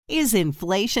Is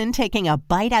inflation taking a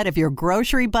bite out of your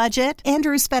grocery budget?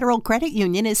 Andrews Federal Credit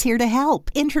Union is here to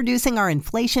help. Introducing our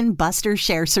Inflation Buster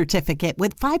Share Certificate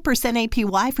with 5%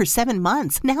 APY for 7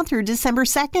 months, now through December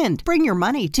 2nd. Bring your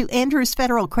money to Andrews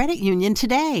Federal Credit Union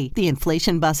today. The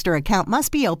Inflation Buster account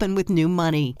must be open with new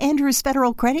money. Andrews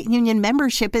Federal Credit Union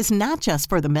membership is not just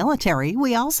for the military.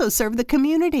 We also serve the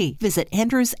community. Visit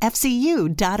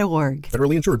andrewsfcu.org.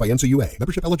 Federally insured by NCUA.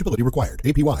 Membership eligibility required.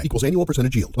 APY equals annual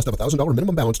percentage yield. Must have $1,000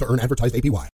 minimum balance to earn advertised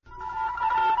APY.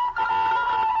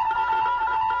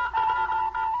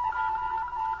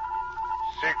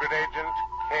 Secret Agent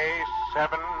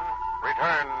K7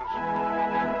 returns.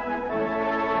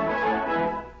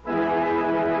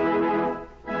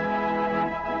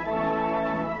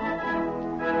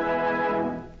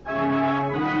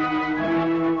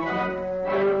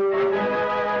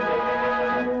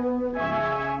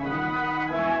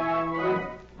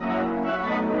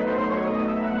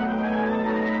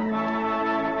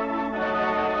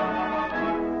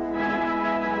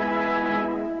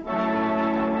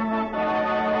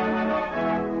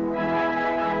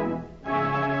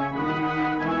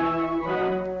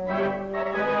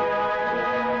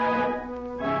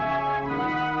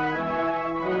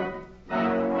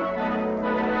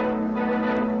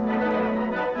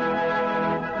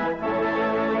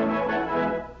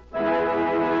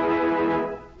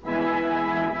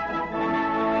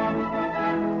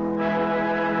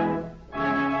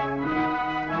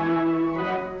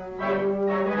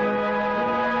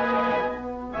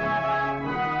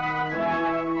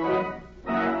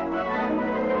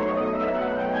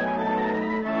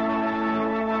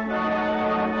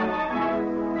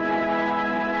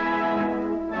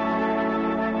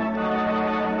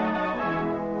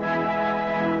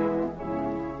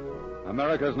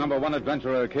 America's #1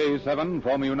 adventurer, K7,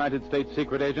 former United States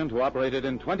secret agent who operated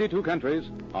in 22 countries,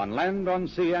 on land, on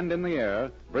sea, and in the air,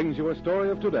 brings you a story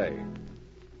of today.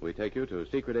 We take you to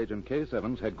Secret Agent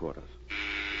K7's headquarters.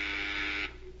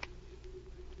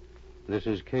 This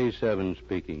is K7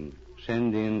 speaking.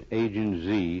 Send in Agent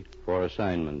Z for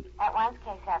assignment. At once,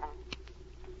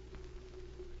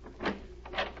 K7.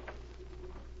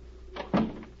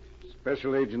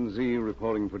 Special Agent Z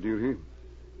reporting for duty.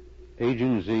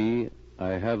 Agent Z,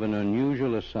 I have an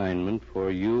unusual assignment for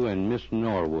you and Miss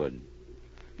Norwood.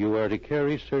 You are to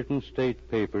carry certain state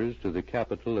papers to the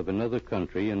capital of another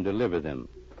country and deliver them.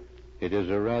 It is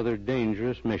a rather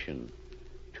dangerous mission.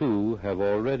 2 have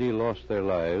already lost their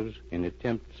lives in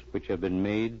attempts which have been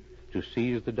made to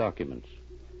seize the documents.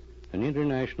 An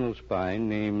international spy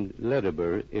named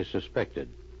Lediber is suspected.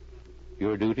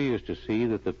 Your duty is to see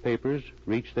that the papers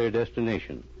reach their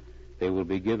destination. They will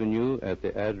be given you at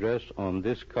the address on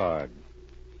this card.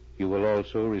 You will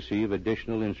also receive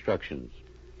additional instructions.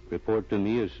 Report to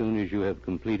me as soon as you have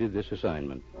completed this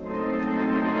assignment.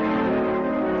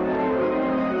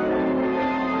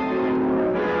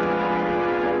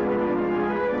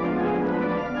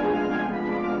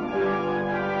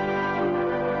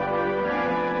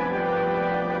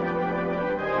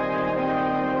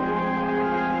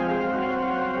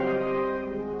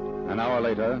 An hour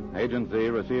later, Agent Z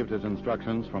received his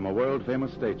instructions from a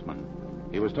world-famous statesman.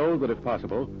 He was told that, if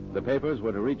possible, the papers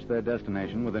were to reach their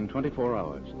destination within 24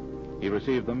 hours. He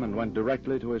received them and went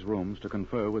directly to his rooms to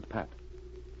confer with Pat.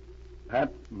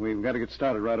 Pat, we've got to get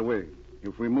started right away.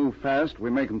 If we move fast, we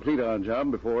may complete our job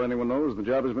before anyone knows the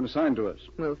job has been assigned to us.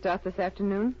 We'll start this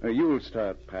afternoon? You'll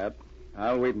start, Pat.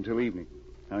 I'll wait until evening.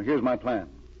 Now, here's my plan.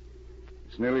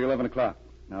 It's nearly 11 o'clock.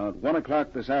 Now, at 1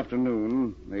 o'clock this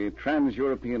afternoon, the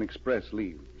Trans-European Express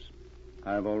leaves.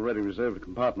 I've already reserved a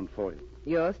compartment for you.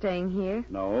 You're staying here?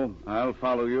 No, I'll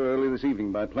follow you early this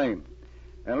evening by plane.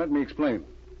 Now, let me explain.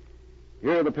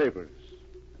 Here are the papers,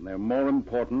 and they're more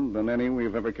important than any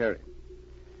we've ever carried.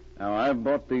 Now, I've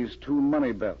bought these 2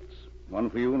 money belts,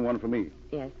 one for you and one for me.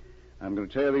 Yes. I'm going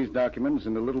to tear these documents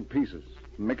into little pieces,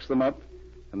 mix them up,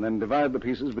 and then divide the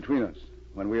pieces between us.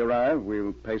 When we arrive,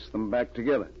 we'll paste them back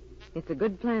together. It's a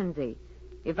good plan, Z.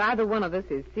 If either one of us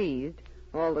is seized,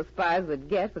 all the spies would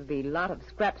get would be a lot of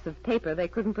scraps of paper they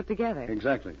couldn't put together.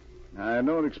 Exactly. I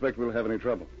don't expect we'll have any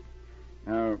trouble.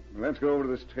 Now, let's go over to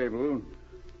this table.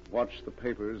 Watch the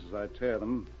papers as I tear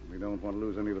them. We don't want to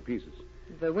lose any of the pieces.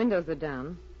 The windows are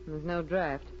down. There's no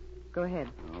draft. Go ahead.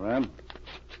 All right.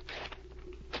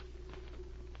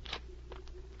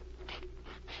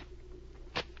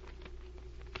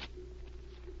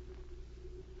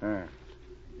 I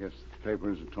guess the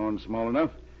papers are torn small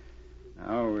enough.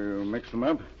 Now we'll mix them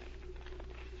up.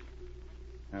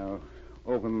 Now,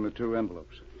 open the 2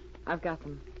 envelopes. I've got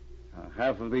them.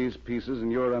 Half of these pieces in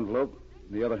your envelope,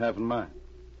 the other half in mine.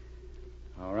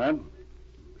 All right.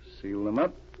 Seal them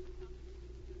up.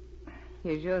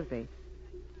 Here's Josie.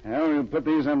 Now, we'll put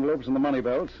these envelopes in the money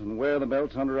belts and wear the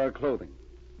belts under our clothing.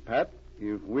 Pat,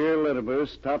 if Weir Letteber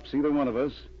stops either one of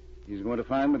us, he's going to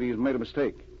find that he's made a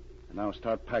mistake. And now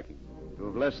start packing. You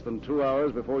have less than 2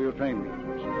 hours before your train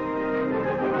leaves.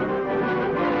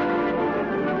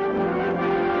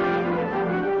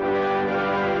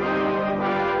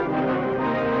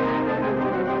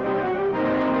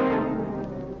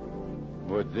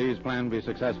 Would Z's plan be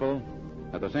successful?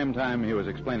 At the same time he was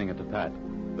explaining it to Pat,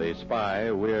 the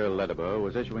spy, Weir Letteber,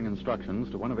 was issuing instructions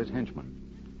to one of his henchmen.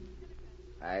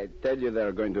 I tell you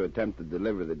they're going to attempt to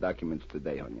deliver the documents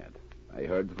today, Honyad. I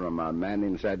heard from our man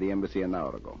inside the embassy an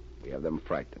hour ago. We have them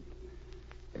frightened.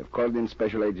 They've called in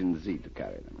Special Agent Z to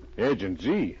carry them. Agent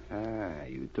Z? Ah,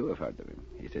 you too have heard of him.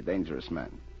 He's a dangerous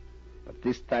man. But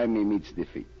this time he meets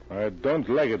defeat. I don't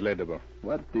like it, Letteber.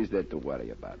 What is there to worry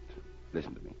about?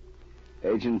 Listen to me.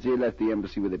 Agent Z left the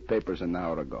embassy with the papers an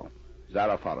hour ago.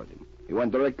 Zara followed him. He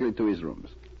went directly to his rooms.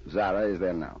 Zara is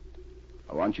there now.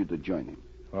 I want you to join him.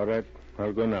 All right,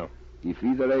 I'll go now. If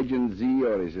either Agent Z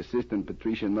or his assistant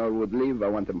Patricia Norwood leave, I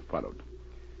want them followed.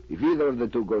 If either of the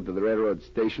two go to the railroad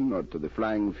station or to the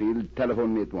flying field,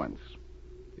 telephone me at once.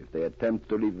 If they attempt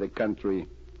to leave the country,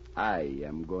 I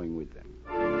am going with them.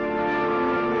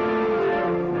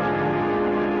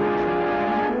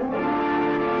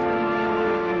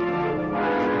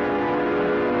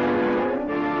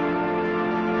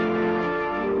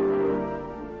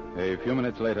 A few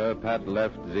minutes later, Pat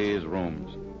left Z's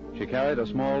rooms. She carried a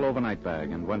small overnight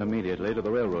bag and went immediately to the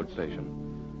railroad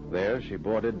station. There, she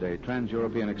boarded a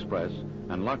Trans-European Express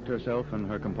and locked herself in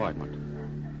her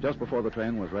compartment. Just before the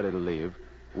train was ready to leave,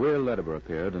 Weir Letteber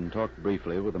appeared and talked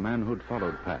briefly with the man who'd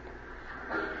followed Pat.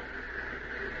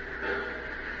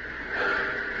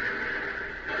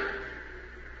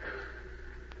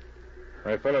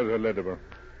 I followed her, Letteber.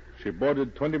 She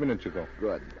boarded 20 minutes ago.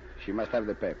 Good. She must have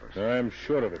the papers. I'm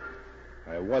sure of it.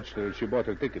 I watched her as she bought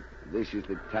her ticket. This is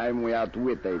the time we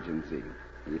outwit Agent Z.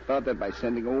 He thought that by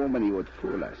sending a woman he would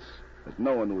fool us, that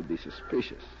no one would be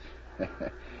suspicious.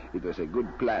 It was a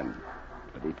good plan,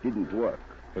 but it didn't work.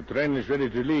 The train is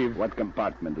ready to leave. What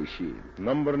compartment is she in?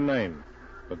 Number 9.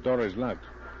 The door is locked.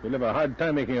 We'll have a hard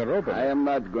time making her open. I am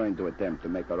not going to attempt to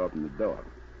make her open the door.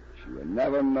 She will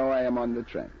never know I am on the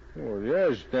train. Oh,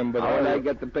 yes, then, but How will I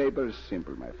get the papers?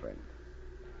 Simple, my friend.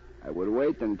 I will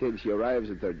wait until she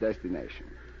arrives at her destination.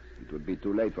 It would be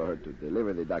too late for her to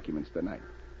deliver the documents tonight.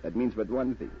 That means but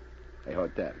one thing, a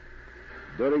hotel.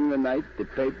 During the night, the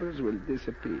papers will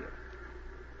disappear.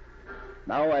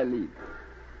 Now I leave.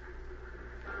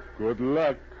 Good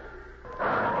luck.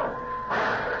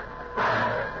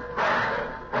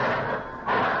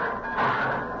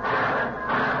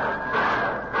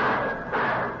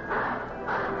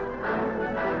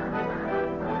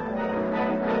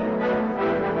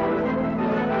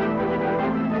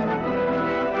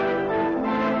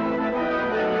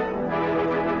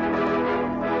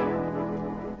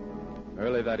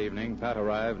 That evening, Pat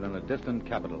arrived in a distant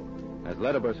capital. As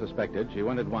Letteber suspected, she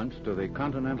went at once to the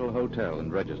Continental Hotel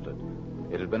and registered.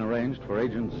 It had been arranged for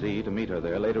Agent Z to meet her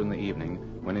there later in the evening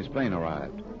when his plane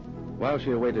arrived. While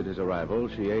she awaited his arrival,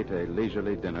 she ate a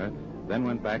leisurely dinner, then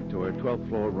went back to her 12th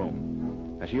floor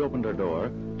room. As she opened her door,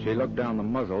 she looked down the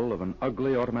muzzle of an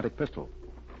ugly automatic pistol.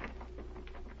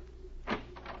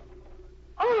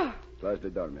 Oh! Close the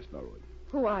door, Miss Norwood.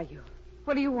 Who are you?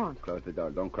 What do you want? Close the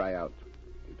door. Don't cry out.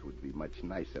 It would be much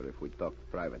nicer if we talked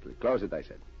privately. Close it, I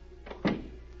said.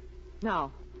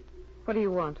 Now, what do you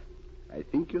want? I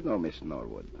think you know, Miss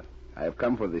Norwood. I have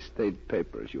come for the state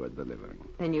papers you are delivering.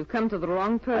 Then you've come to the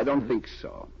wrong person. I don't think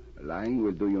so. Lying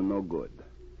will do you no good.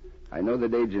 I know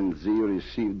that Agent Z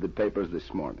received the papers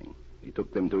this morning. He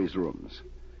took them to his rooms.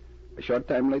 A short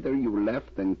time later, you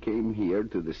left and came here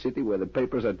to the city where the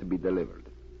papers are to be delivered.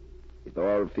 It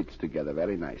all fits together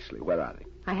very nicely. Where are they?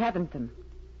 I haven't them.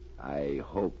 I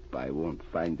hope I won't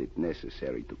find it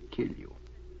necessary to kill you.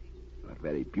 You are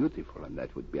very beautiful, and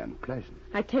that would be unpleasant.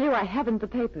 I tell you I haven't the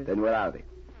papers. Then where are they?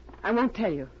 I won't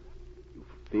tell you. You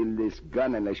fill this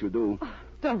gun unless you do. Oh,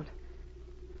 don't.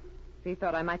 He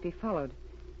thought I might be followed.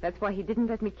 That's why he didn't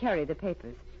let me carry the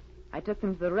papers. I took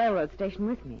them to the railroad station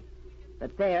with me.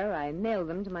 But there, I nailed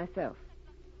them to myself.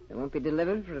 They won't be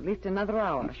delivered for at least another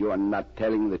hour. If you are not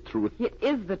telling the truth... It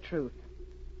is the truth.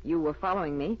 You were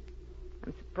following me.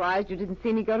 I'm surprised you didn't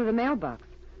see me go to the mailbox.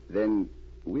 Then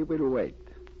we will wait.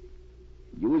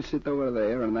 You will sit over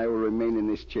there, and I will remain in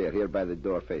this chair here by the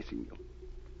door facing you.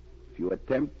 If you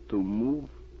attempt to move,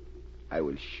 I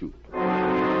will shoot.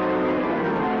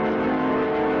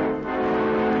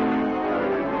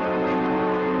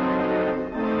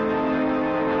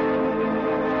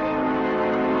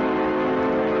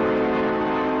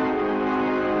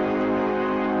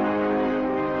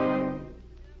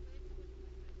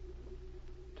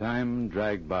 Time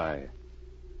dragged by.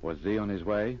 Was Z on his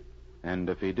way? And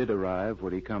if he did arrive,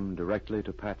 would he come directly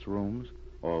to Pat's rooms,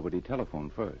 or would he telephone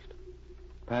first?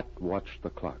 Pat watched the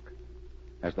clock.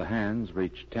 As the hands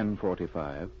reached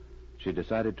 10:45, she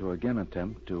decided to again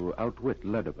attempt to outwit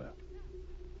Lediber.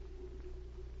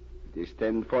 It is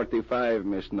 10:45,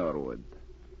 Miss Norwood.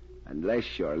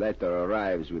 Unless your letter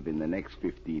arrives within the next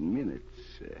 15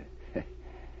 minutes,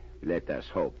 let us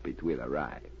hope it will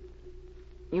arrive.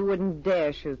 You wouldn't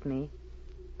dare shoot me.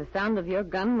 The sound of your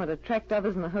gun would attract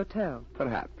others in the hotel.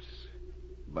 Perhaps.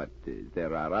 But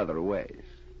there are other ways.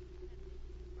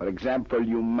 For example,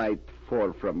 you might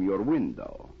fall from your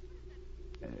window.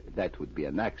 That would be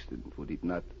an accident, would it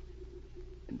not?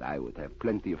 And I would have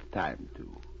plenty of time to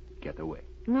get away.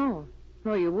 No,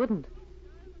 you wouldn't.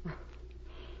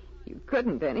 You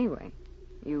couldn't anyway.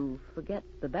 You forget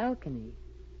the balcony.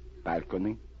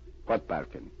 Balcony? What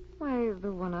balcony? Why,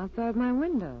 the one outside my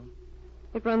window.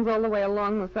 It runs all the way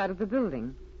along the side of the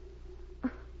building.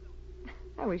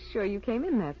 I was sure you came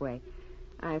in that way.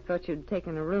 I thought you'd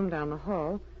taken a room down the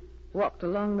hall, walked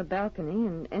along the balcony,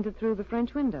 and entered through the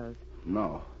French windows.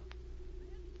 No.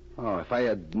 Oh, if I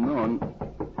had known...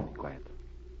 Be quiet.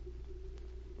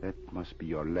 That must be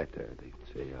your letter, they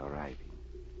say, arriving.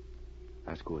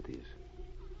 Ask who it is.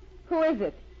 Who is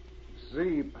it?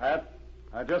 Z, Pat.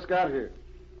 I just got here.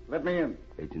 Let me in.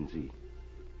 Agent Z,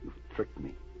 you've tricked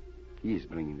me. He is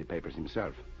bringing the papers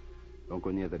himself. Don't go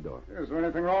near the door. Is there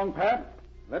anything wrong, Pat?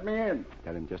 Let me in.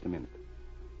 Tell him just a minute.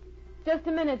 Just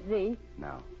a minute, Z.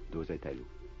 Now, do as I tell you.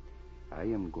 I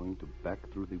am going to back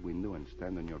through the window and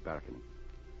stand on your balcony.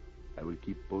 I will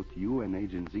keep both you and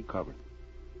Agent Z covered.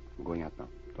 I'm going out now.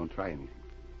 Don't try anything.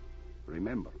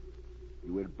 Remember,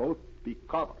 you will both be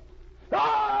covered.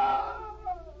 Ah!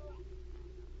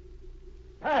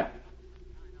 Pat!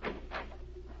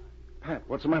 Pat,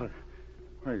 what's the matter?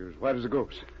 Why, you're as white as a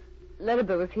ghost.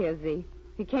 Lediber was here, Z.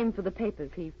 He came for the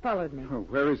papers. He followed me. Oh,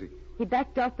 where is he? He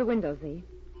backed off the window, Z.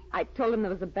 I told him there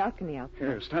was a balcony out there.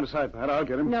 Here, stand aside, Pat. I'll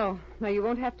get him. No, you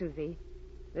won't have to, Z.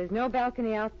 There's no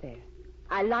balcony out there.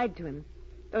 I lied to him.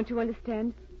 Don't you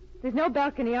understand? There's no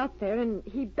balcony out there, and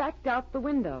he backed out the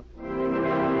window.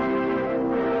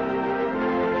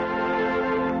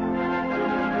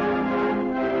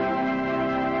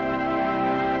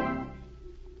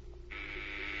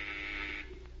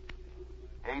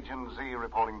 Agent Z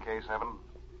reporting K7.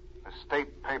 The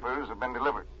state papers have been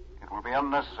delivered. It will be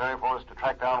unnecessary for us to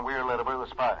track down Weir Lediber, the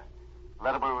spy.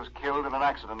 Lediber was killed in an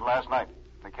accident last night.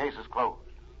 The case is closed.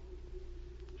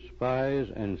 Spies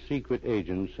and secret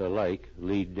agents alike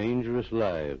lead dangerous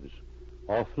lives.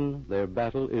 Often their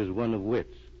battle is one of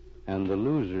wits, and the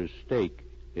loser's stake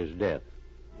is death.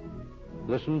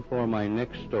 Listen for my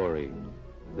next story.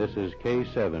 This is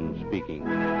K7 speaking.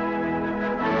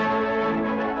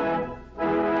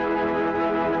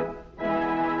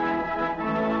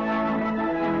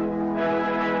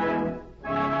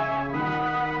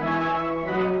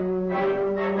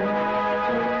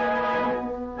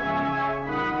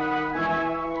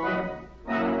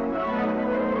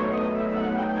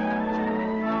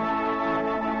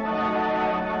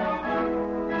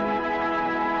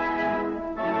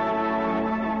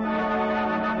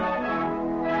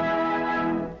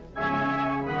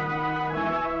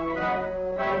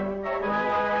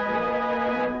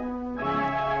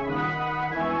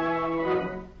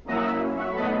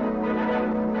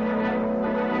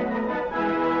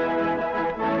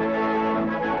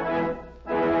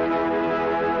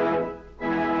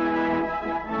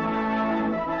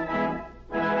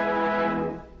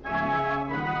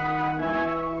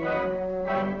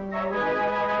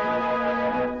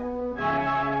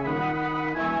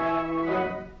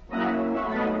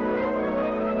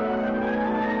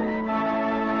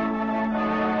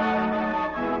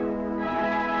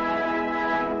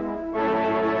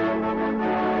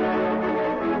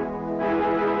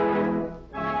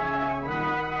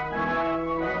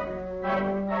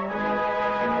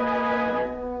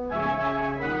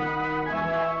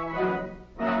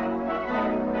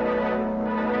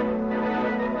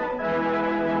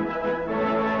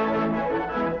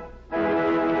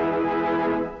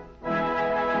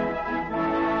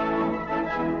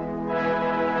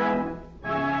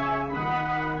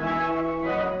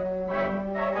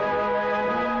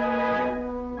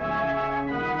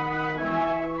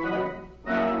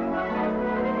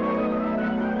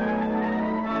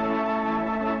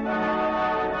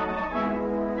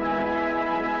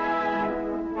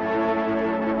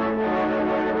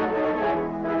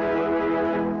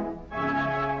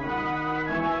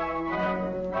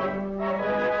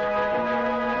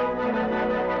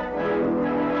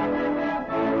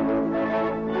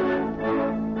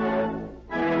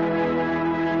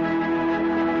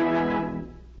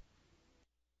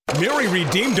 Mary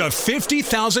redeemed a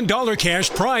 $50,000 cash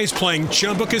prize playing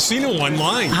Chumba Casino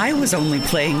online. I was only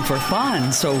playing for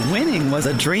fun, so winning was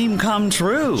a dream come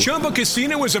true. Chumba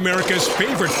Casino is America's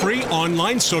favorite free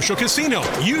online social casino.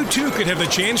 You, too, could have the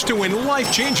chance to win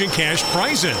life-changing cash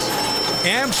prizes.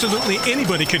 Absolutely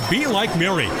anybody could be like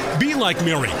Mary. Be like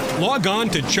Mary. Log on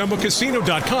to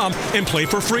ChumbaCasino.com and play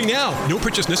for free now. No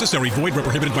purchase necessary. Void where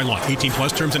prohibited by law. 18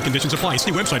 plus terms and conditions apply. See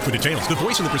website for details. The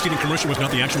voice in the preceding commercial was not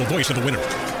the actual voice of the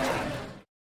winner.